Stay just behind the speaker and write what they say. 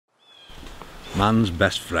Man's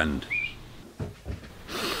best friend.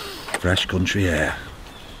 Fresh country air.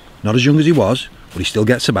 Not as young as he was, but he still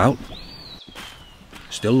gets about.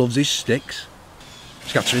 Still loves his sticks,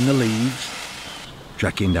 scattering the leaves,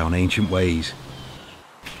 trekking down ancient ways.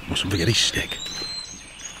 Mustn't forget his stick.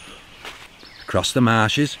 Across the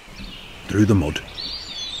marshes, through the mud.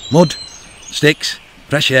 Mud, sticks,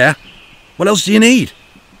 fresh air. What else do you need?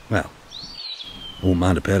 Well, I won't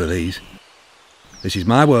mind a pair of these. This is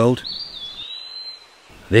my world.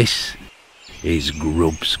 This is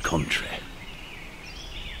Grubb's country.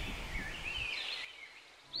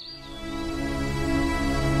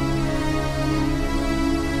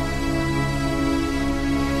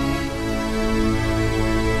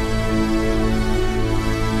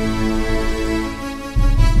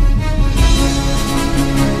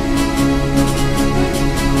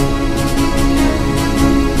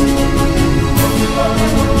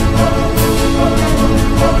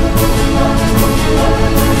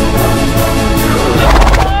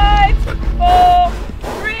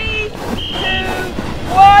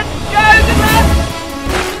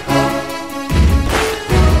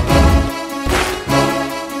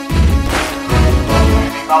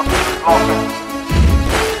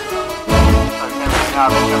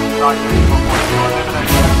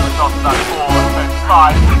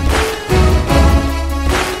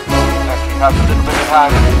 Has a little bit of hand,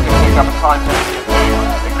 and he's going to pick up a time penalty of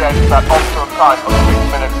 2 against that optional time of 6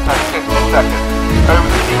 minutes and 50 seconds. Over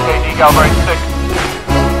the DKD Galbraith 6.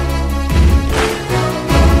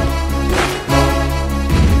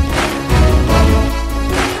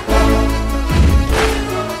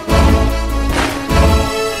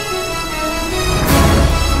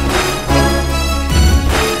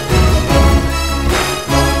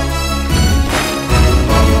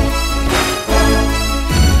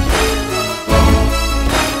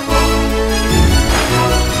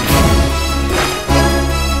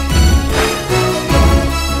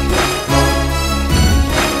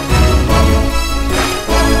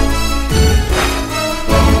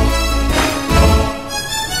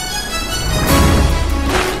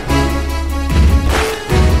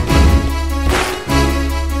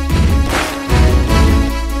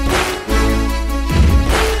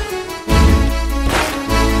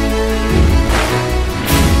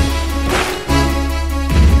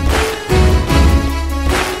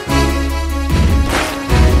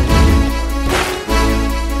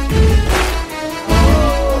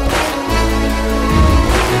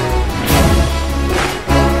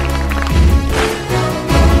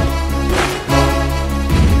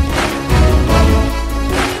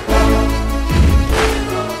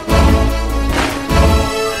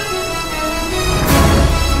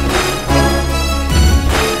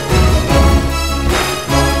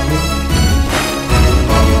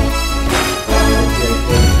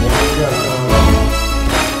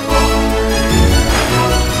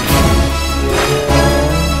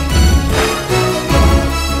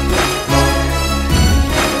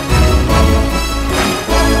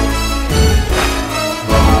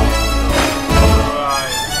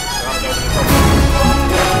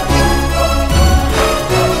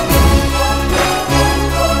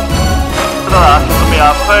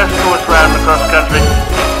 Our first course round across country.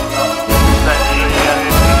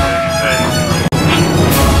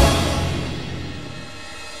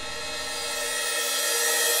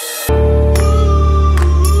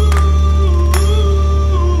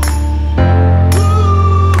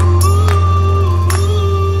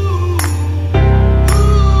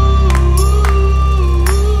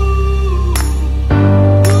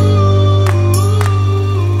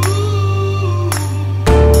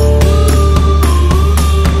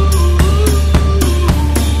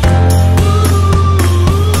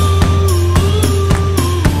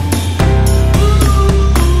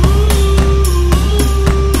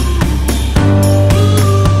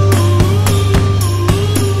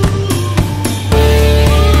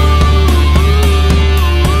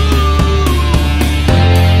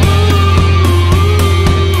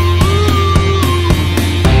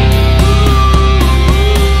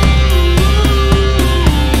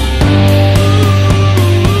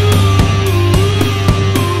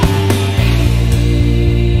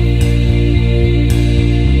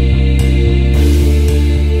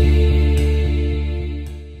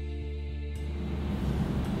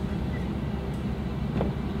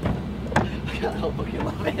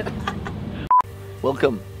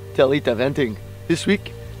 Welcome to Elite Eventing. This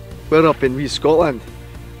week we're up in Scotland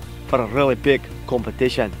for a really big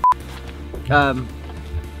competition.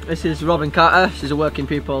 This is Robin Carter. She's a working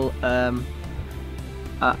pupil at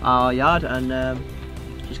our yard, and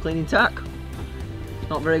she's cleaning tack.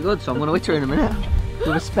 Not very good, so I'm going to hit her in a minute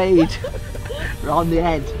with a spade. Round the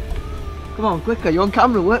head. Come on, quicker, you're on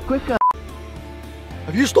camera, work quicker.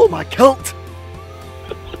 Have you stole my kilt?